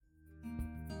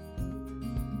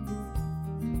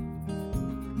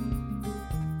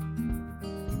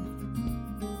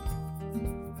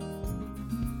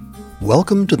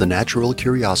Welcome to the Natural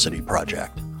Curiosity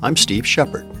Project. I'm Steve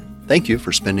Shepard. Thank you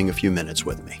for spending a few minutes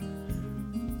with me.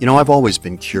 You know, I've always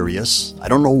been curious. I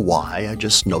don't know why, I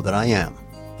just know that I am.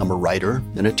 I'm a writer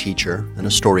and a teacher and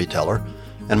a storyteller,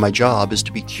 and my job is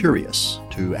to be curious,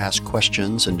 to ask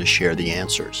questions and to share the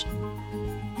answers.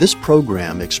 This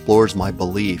program explores my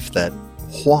belief that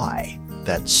why,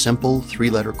 that simple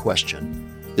three-letter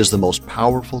question, is the most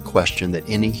powerful question that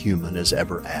any human has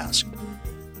ever asked.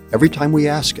 Every time we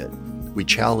ask it, we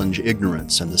challenge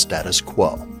ignorance and the status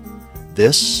quo.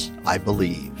 This, I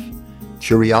believe.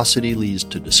 Curiosity leads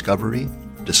to discovery,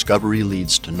 discovery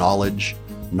leads to knowledge,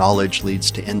 knowledge leads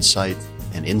to insight,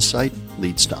 and insight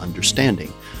leads to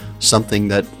understanding, something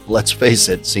that, let's face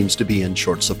it, seems to be in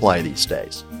short supply these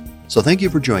days. So thank you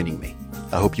for joining me.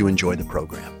 I hope you enjoy the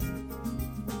program.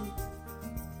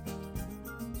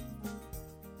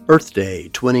 Earth Day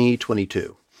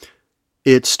 2022.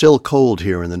 It's still cold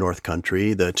here in the North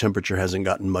Country. The temperature hasn't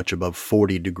gotten much above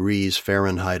 40 degrees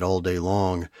Fahrenheit all day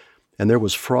long, and there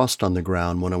was frost on the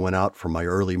ground when I went out for my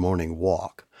early morning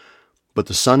walk. But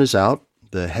the sun is out.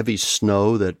 The heavy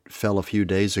snow that fell a few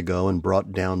days ago and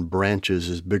brought down branches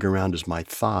as big around as my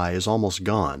thigh is almost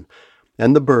gone,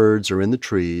 and the birds are in the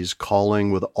trees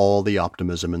calling with all the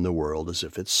optimism in the world as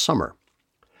if it's summer.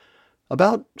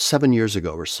 About 7 years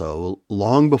ago or so,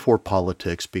 long before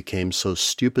politics became so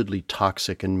stupidly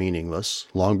toxic and meaningless,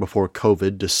 long before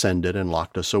COVID descended and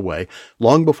locked us away,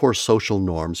 long before social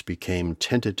norms became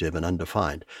tentative and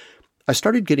undefined, I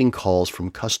started getting calls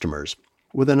from customers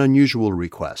with an unusual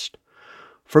request.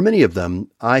 For many of them,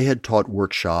 I had taught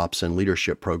workshops and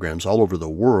leadership programs all over the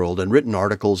world and written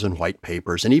articles and white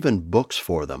papers and even books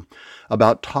for them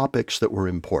about topics that were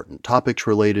important, topics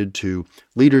related to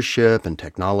leadership and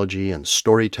technology and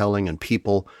storytelling and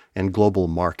people and global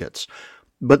markets.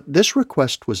 But this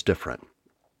request was different.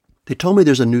 They told me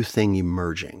there's a new thing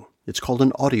emerging. It's called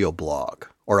an audio blog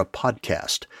or a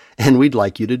podcast, and we'd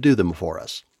like you to do them for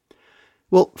us.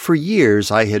 Well, for years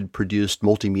I had produced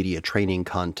multimedia training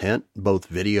content, both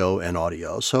video and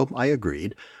audio, so I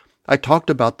agreed. I talked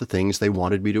about the things they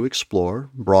wanted me to explore,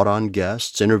 brought on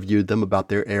guests, interviewed them about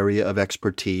their area of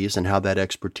expertise and how that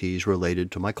expertise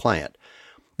related to my client.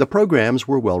 The programs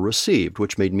were well received,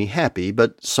 which made me happy,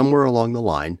 but somewhere along the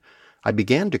line, I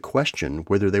began to question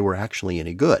whether they were actually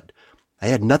any good. I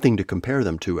had nothing to compare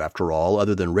them to, after all,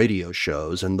 other than radio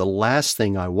shows, and the last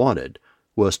thing I wanted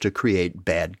was to create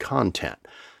bad content.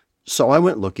 So I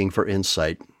went looking for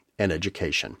insight and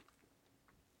education.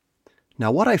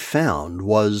 Now, what I found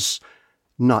was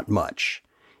not much.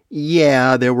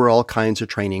 Yeah, there were all kinds of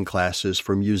training classes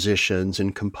for musicians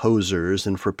and composers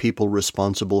and for people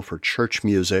responsible for church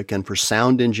music and for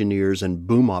sound engineers and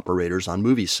boom operators on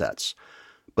movie sets.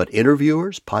 But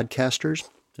interviewers, podcasters,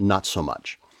 not so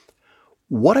much.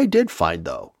 What I did find,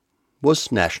 though,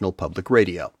 was National Public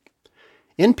Radio.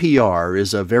 NPR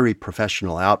is a very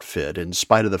professional outfit in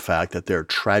spite of the fact that they're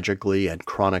tragically and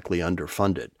chronically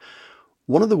underfunded.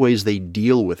 One of the ways they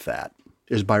deal with that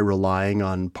is by relying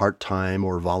on part-time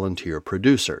or volunteer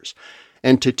producers.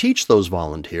 And to teach those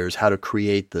volunteers how to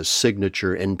create the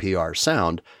signature NPR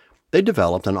sound, they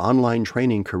developed an online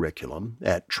training curriculum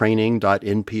at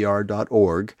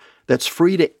training.npr.org that's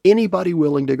free to anybody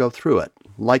willing to go through it,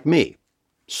 like me.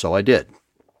 So I did.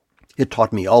 It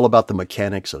taught me all about the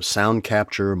mechanics of sound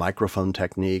capture, microphone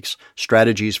techniques,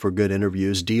 strategies for good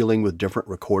interviews, dealing with different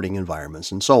recording environments,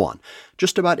 and so on.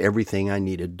 Just about everything I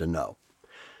needed to know.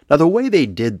 Now, the way they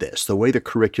did this, the way the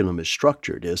curriculum is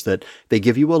structured, is that they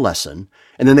give you a lesson,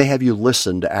 and then they have you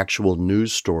listen to actual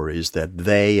news stories that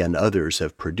they and others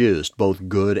have produced, both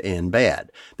good and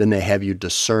bad. Then they have you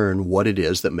discern what it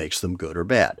is that makes them good or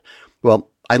bad. Well,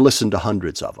 I listened to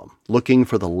hundreds of them, looking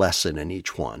for the lesson in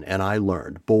each one, and I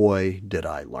learned. Boy, did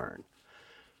I learn.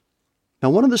 Now,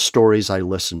 one of the stories I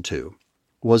listened to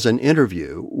was an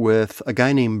interview with a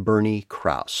guy named Bernie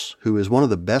Krause, who is one of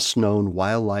the best-known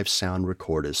wildlife sound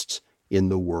recordists in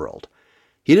the world.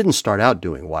 He didn't start out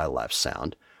doing wildlife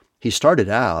sound. He started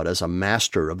out as a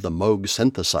master of the Moog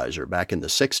synthesizer back in the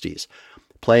 60s,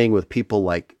 playing with people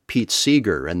like Pete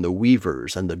Seeger and the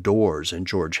Weavers and the Doors and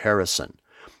George Harrison.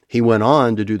 He went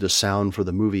on to do the sound for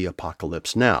the movie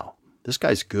Apocalypse Now. This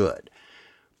guy's good.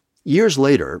 Years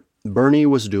later, Bernie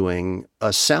was doing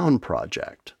a sound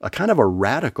project, a kind of a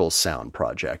radical sound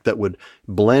project that would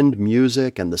blend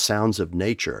music and the sounds of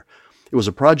nature. It was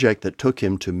a project that took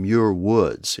him to Muir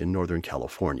Woods in Northern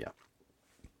California.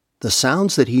 The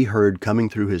sounds that he heard coming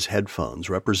through his headphones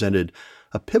represented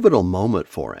a pivotal moment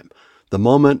for him, the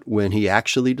moment when he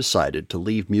actually decided to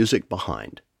leave music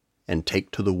behind and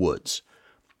take to the woods.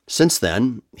 Since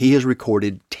then, he has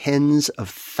recorded tens of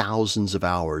thousands of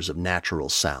hours of natural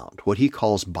sound, what he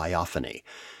calls biophony,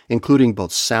 including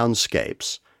both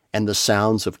soundscapes and the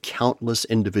sounds of countless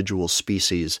individual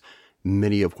species,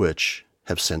 many of which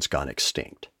have since gone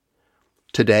extinct.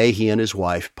 Today, he and his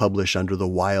wife publish under the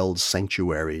Wild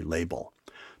Sanctuary label.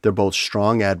 They're both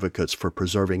strong advocates for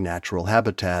preserving natural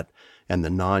habitat and the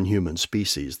non-human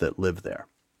species that live there.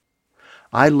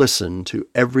 I listened to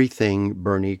everything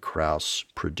Bernie Krause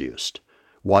produced,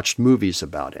 watched movies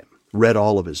about him, read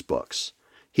all of his books.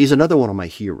 He's another one of my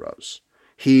heroes.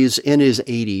 He's in his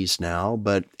 80s now,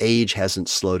 but age hasn't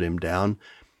slowed him down.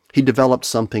 He developed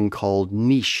something called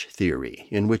niche theory,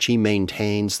 in which he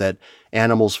maintains that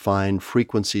animals find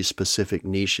frequency-specific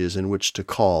niches in which to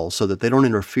call so that they don't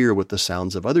interfere with the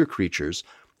sounds of other creatures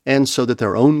and so that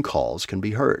their own calls can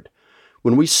be heard.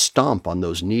 When we stomp on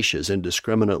those niches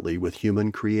indiscriminately with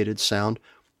human-created sound,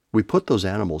 we put those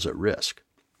animals at risk.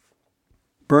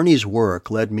 Bernie's work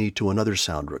led me to another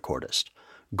sound recordist,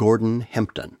 Gordon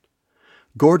Hempton.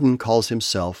 Gordon calls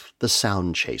himself the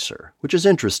sound chaser, which is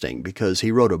interesting because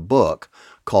he wrote a book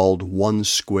called 1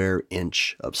 Square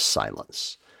Inch of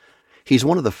Silence. He's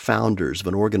one of the founders of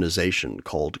an organization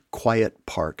called Quiet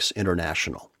Parks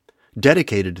International,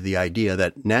 dedicated to the idea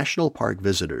that national park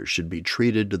visitors should be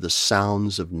treated to the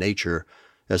sounds of nature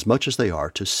as much as they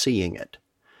are to seeing it.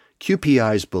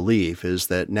 QPI's belief is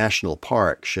that national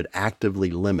parks should actively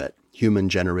limit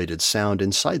human-generated sound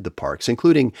inside the parks,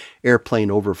 including airplane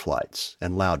overflights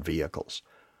and loud vehicles.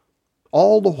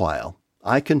 All the while,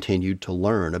 I continued to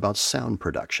learn about sound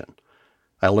production.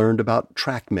 I learned about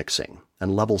track mixing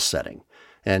and level setting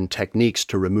and techniques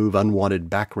to remove unwanted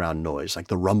background noise like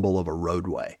the rumble of a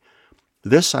roadway.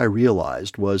 This, I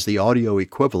realized, was the audio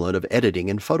equivalent of editing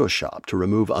in Photoshop to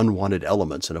remove unwanted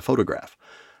elements in a photograph.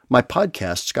 My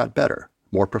podcasts got better,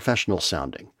 more professional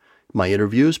sounding. My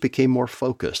interviews became more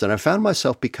focused, and I found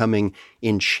myself becoming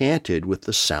enchanted with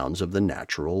the sounds of the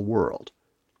natural world.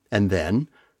 And then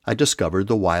I discovered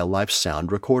the Wildlife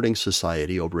Sound Recording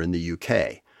Society over in the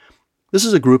UK. This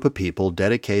is a group of people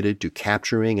dedicated to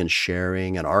capturing and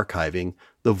sharing and archiving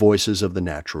the voices of the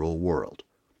natural world.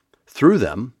 Through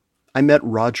them, I met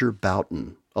Roger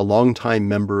Boughton, a longtime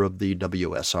member of the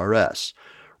WSRS.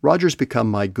 Roger's become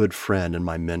my good friend and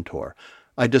my mentor.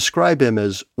 I describe him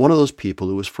as one of those people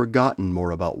who has forgotten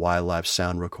more about wildlife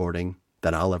sound recording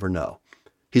than I'll ever know.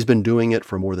 He's been doing it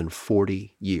for more than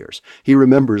 40 years. He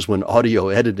remembers when audio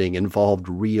editing involved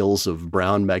reels of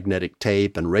brown magnetic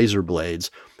tape and razor blades,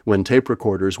 when tape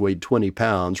recorders weighed 20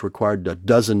 pounds, required a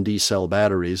dozen D-cell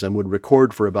batteries, and would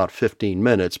record for about 15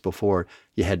 minutes before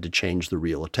you had to change the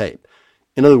reel of tape.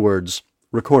 In other words,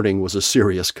 recording was a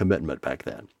serious commitment back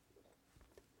then.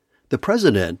 The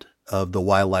president of the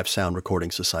Wildlife Sound Recording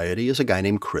Society is a guy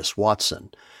named Chris Watson.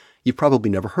 You've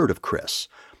probably never heard of Chris.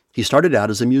 He started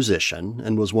out as a musician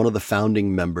and was one of the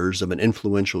founding members of an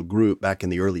influential group back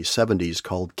in the early 70s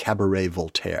called Cabaret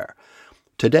Voltaire.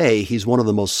 Today, he's one of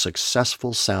the most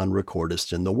successful sound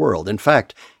recordists in the world. In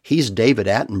fact, he's David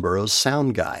Attenborough's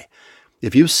sound guy.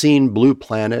 If you've seen Blue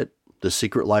Planet, The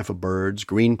Secret Life of Birds,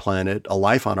 Green Planet, A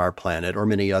Life on Our Planet, or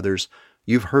many others,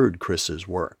 you've heard Chris's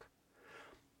work.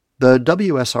 The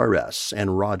WSRS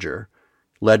and Roger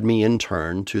led me in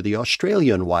turn to the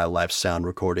Australian Wildlife Sound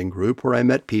Recording Group, where I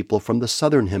met people from the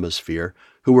Southern Hemisphere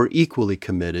who were equally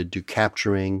committed to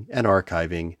capturing and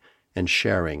archiving and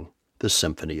sharing the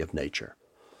symphony of nature.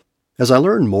 As I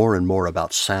learned more and more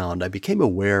about sound, I became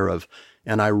aware of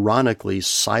an ironically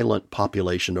silent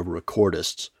population of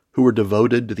recordists who were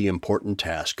devoted to the important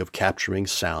task of capturing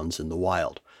sounds in the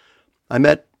wild. I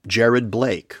met Jared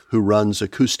Blake, who runs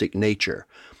Acoustic Nature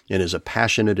and is a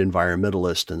passionate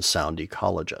environmentalist and sound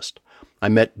ecologist. I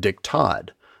met Dick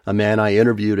Todd, a man I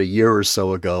interviewed a year or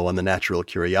so ago on the Natural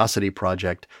Curiosity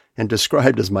Project and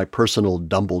described as my personal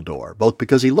Dumbledore, both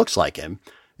because he looks like him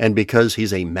and because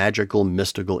he's a magical,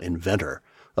 mystical inventor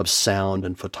of sound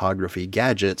and photography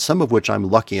gadgets, some of which I'm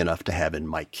lucky enough to have in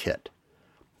my kit.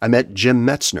 I met Jim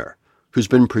Metzner, who's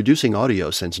been producing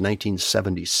audio since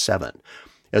 1977.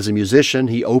 As a musician,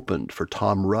 he opened for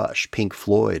Tom Rush, Pink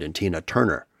Floyd, and Tina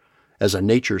Turner. As a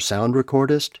nature sound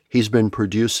recordist, he's been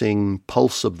producing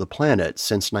Pulse of the Planet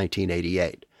since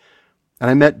 1988. And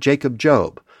I met Jacob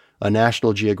Jobe, a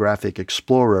National Geographic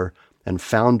explorer and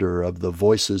founder of the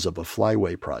Voices of a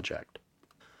Flyway project.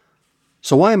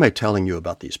 So why am I telling you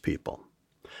about these people?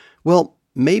 Well,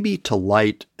 maybe to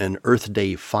light an Earth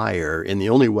Day fire in the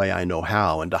only way I know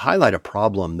how and to highlight a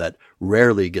problem that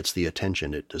rarely gets the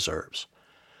attention it deserves.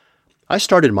 I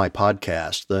started my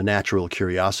podcast, the Natural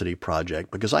Curiosity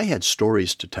Project, because I had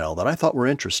stories to tell that I thought were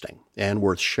interesting and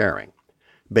worth sharing.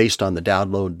 Based on the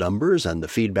download numbers and the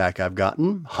feedback I've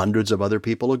gotten, hundreds of other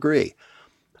people agree.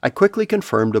 I quickly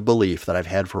confirmed a belief that I've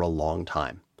had for a long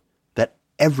time, that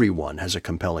everyone has a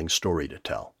compelling story to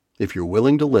tell, if you're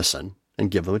willing to listen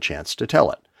and give them a chance to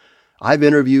tell it. I've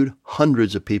interviewed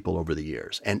hundreds of people over the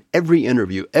years, and every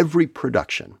interview, every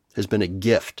production has been a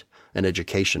gift and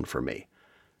education for me.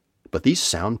 But these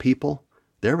sound people,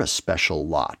 they're a special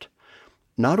lot.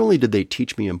 Not only did they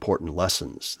teach me important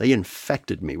lessons, they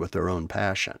infected me with their own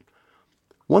passion.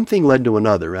 One thing led to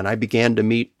another, and I began to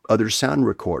meet other sound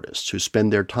recordists who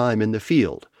spend their time in the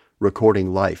field,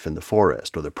 recording life in the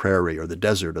forest or the prairie or the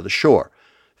desert or the shore.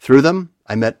 Through them,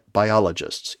 I met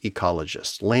biologists,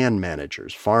 ecologists, land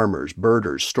managers, farmers,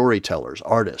 birders, storytellers,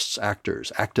 artists,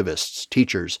 actors, activists,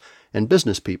 teachers, and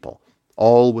business people,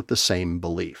 all with the same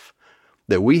belief,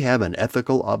 that we have an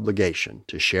ethical obligation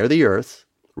to share the earth,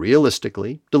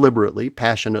 realistically, deliberately,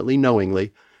 passionately,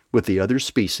 knowingly, with the other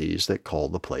species that call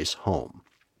the place home.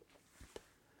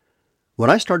 When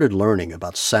I started learning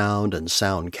about sound and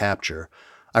sound capture,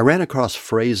 I ran across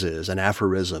phrases and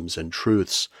aphorisms and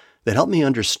truths that helped me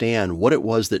understand what it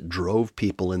was that drove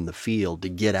people in the field to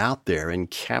get out there and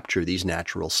capture these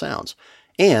natural sounds,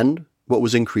 and what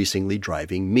was increasingly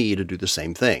driving me to do the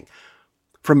same thing.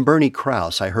 From Bernie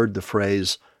Krause, I heard the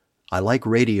phrase, "I like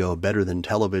radio better than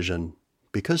television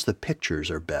because the pictures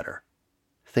are better."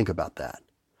 Think about that.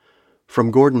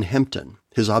 From Gordon Hempton,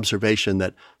 his observation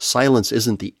that silence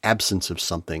isn't the absence of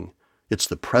something, it's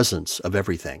the presence of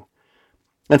everything.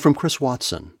 And from Chris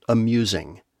Watson,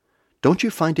 amusing. Don't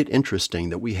you find it interesting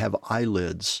that we have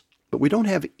eyelids, but we don't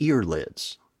have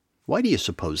earlids? Why do you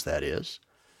suppose that is?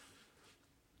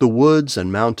 The woods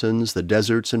and mountains, the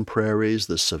deserts and prairies,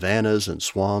 the savannas and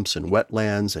swamps and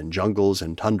wetlands and jungles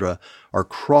and tundra are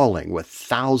crawling with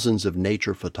thousands of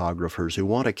nature photographers who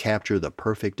want to capture the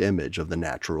perfect image of the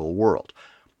natural world.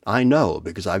 I know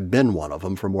because I've been one of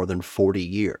them for more than 40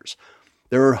 years.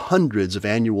 There are hundreds of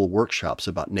annual workshops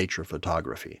about nature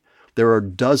photography. There are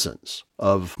dozens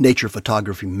of nature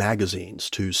photography magazines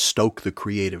to stoke the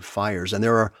creative fires, and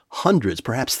there are hundreds,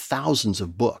 perhaps thousands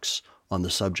of books on the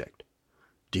subject.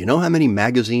 Do you know how many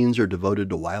magazines are devoted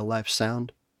to wildlife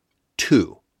sound?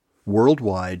 2.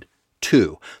 Worldwide,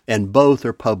 2. And both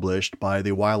are published by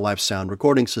the Wildlife Sound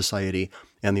Recording Society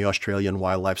and the Australian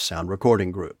Wildlife Sound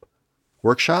Recording Group.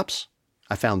 Workshops?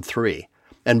 I found 3.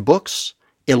 And books?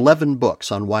 11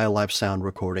 books on wildlife sound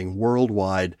recording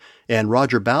worldwide, and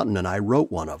Roger Boughton and I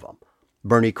wrote one of them.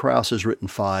 Bernie Krause has written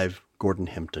 5, Gordon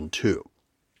Hempton 2.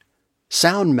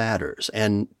 Sound matters,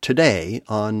 and today,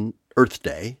 on Earth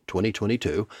Day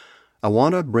 2022, I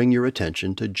want to bring your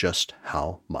attention to just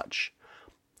how much.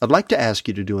 I'd like to ask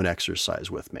you to do an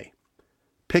exercise with me.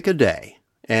 Pick a day,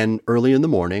 and early in the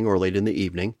morning or late in the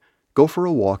evening, go for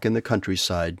a walk in the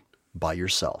countryside by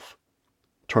yourself.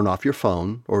 Turn off your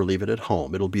phone or leave it at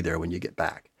home. It'll be there when you get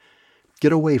back.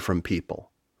 Get away from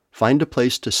people. Find a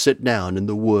place to sit down in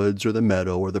the woods or the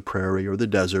meadow or the prairie or the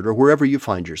desert or wherever you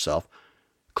find yourself.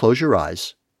 Close your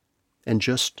eyes and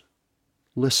just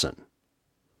listen.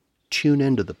 Tune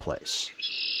into the place.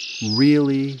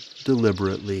 Really,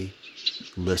 deliberately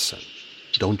listen.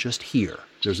 Don't just hear.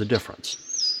 There's a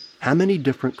difference. How many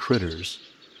different critters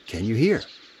can you hear?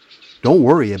 Don't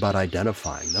worry about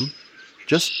identifying them.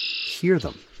 Just hear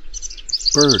them.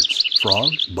 Birds,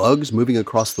 frogs, bugs moving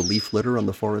across the leaf litter on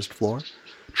the forest floor,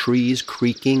 trees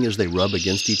creaking as they rub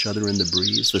against each other in the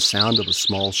breeze, the sound of a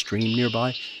small stream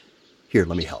nearby. Here,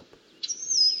 let me help.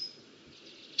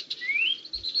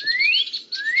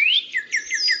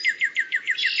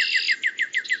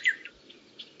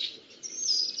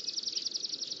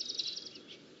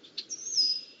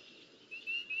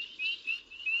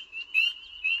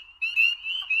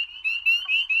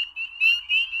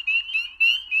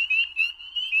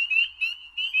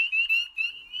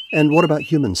 And what about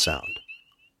human sound?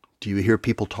 Do you hear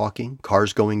people talking,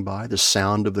 cars going by, the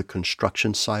sound of the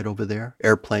construction site over there,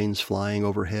 airplanes flying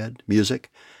overhead, music?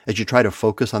 As you try to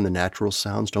focus on the natural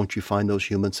sounds, don't you find those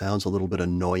human sounds a little bit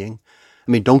annoying?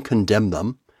 I mean, don't condemn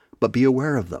them, but be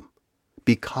aware of them.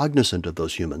 Be cognizant of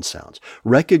those human sounds.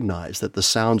 Recognize that the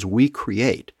sounds we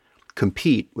create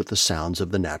compete with the sounds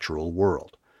of the natural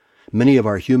world. Many of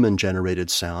our human-generated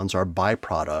sounds are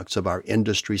byproducts of our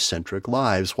industry-centric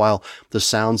lives, while the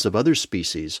sounds of other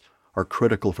species are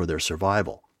critical for their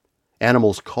survival.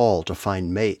 Animals call to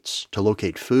find mates, to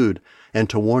locate food, and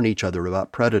to warn each other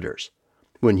about predators.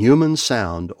 When human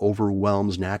sound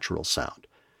overwhelms natural sound,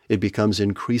 it becomes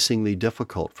increasingly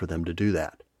difficult for them to do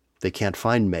that. They can't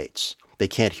find mates. They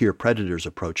can't hear predators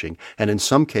approaching, and in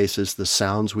some cases, the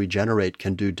sounds we generate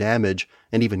can do damage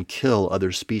and even kill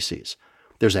other species.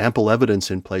 There's ample evidence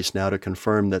in place now to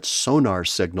confirm that sonar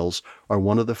signals are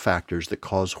one of the factors that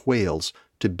cause whales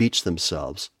to beach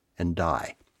themselves and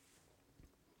die.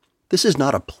 This is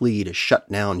not a plea to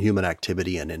shut down human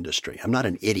activity and industry. I'm not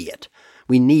an idiot.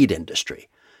 We need industry.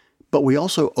 But we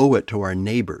also owe it to our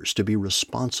neighbors to be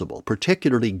responsible,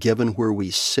 particularly given where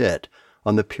we sit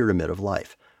on the pyramid of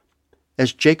life.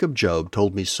 As Jacob Job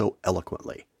told me so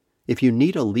eloquently, if you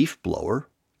need a leaf blower,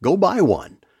 go buy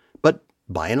one, but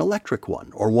buy an electric one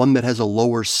or one that has a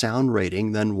lower sound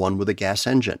rating than one with a gas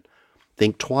engine.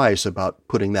 Think twice about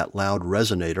putting that loud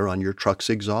resonator on your truck's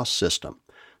exhaust system.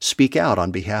 Speak out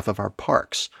on behalf of our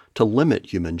parks to limit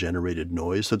human-generated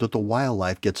noise so that the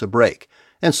wildlife gets a break,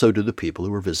 and so do the people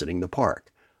who are visiting the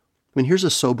park. Here's a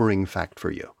sobering fact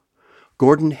for you.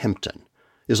 Gordon Hempton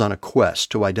is on a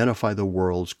quest to identify the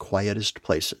world's quietest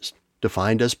places,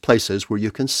 defined as places where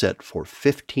you can sit for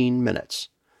 15 minutes.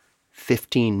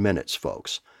 15 minutes,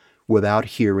 folks, without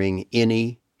hearing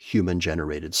any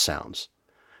human-generated sounds.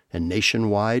 And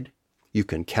nationwide, you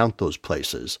can count those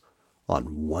places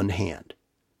on one hand.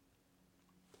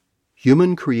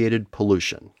 Human-created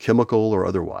pollution, chemical or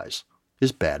otherwise,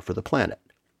 is bad for the planet.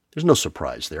 There's no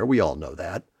surprise there. We all know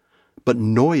that. But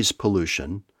noise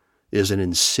pollution is an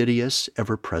insidious,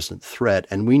 ever-present threat,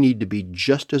 and we need to be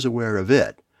just as aware of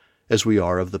it as we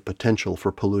are of the potential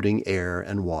for polluting air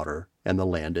and water and the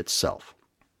land itself.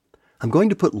 I'm going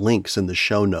to put links in the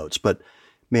show notes, but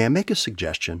may I make a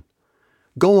suggestion?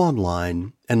 Go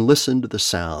online and listen to the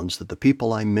sounds that the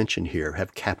people I mention here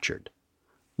have captured.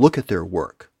 Look at their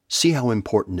work. See how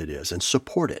important it is and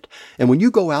support it. And when you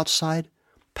go outside,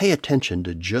 pay attention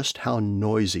to just how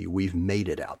noisy we've made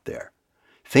it out there.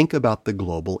 Think about the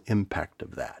global impact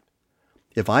of that.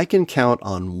 If I can count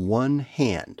on one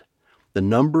hand the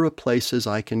number of places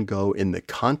I can go in the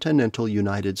continental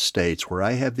United States where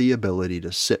I have the ability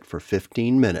to sit for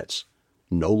 15 minutes,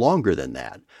 no longer than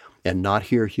that, and not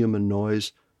hear human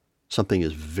noise, something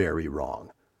is very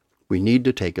wrong. We need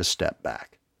to take a step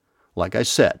back. Like I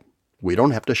said, we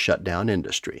don't have to shut down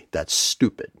industry. That's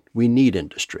stupid. We need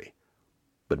industry.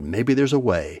 But maybe there's a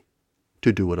way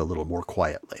to do it a little more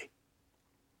quietly.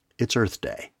 It's Earth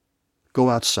Day. Go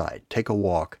outside, take a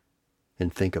walk,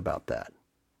 and think about that.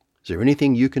 Is there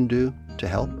anything you can do to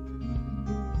help?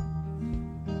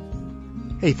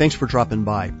 Hey, thanks for dropping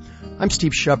by. I'm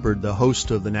Steve Shepard, the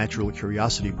host of the Natural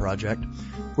Curiosity Project,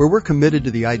 where we're committed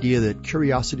to the idea that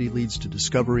curiosity leads to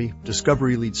discovery,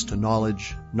 discovery leads to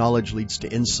knowledge, knowledge leads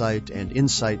to insight, and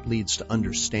insight leads to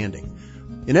understanding.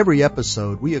 In every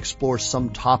episode, we explore some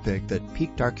topic that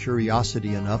piqued our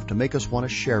curiosity enough to make us want to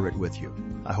share it with you.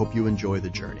 I hope you enjoy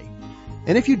the journey.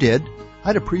 And if you did,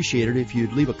 I'd appreciate it if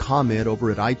you'd leave a comment over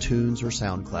at iTunes or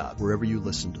SoundCloud, wherever you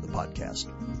listen to the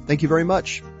podcast. Thank you very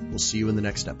much. We'll see you in the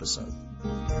next episode.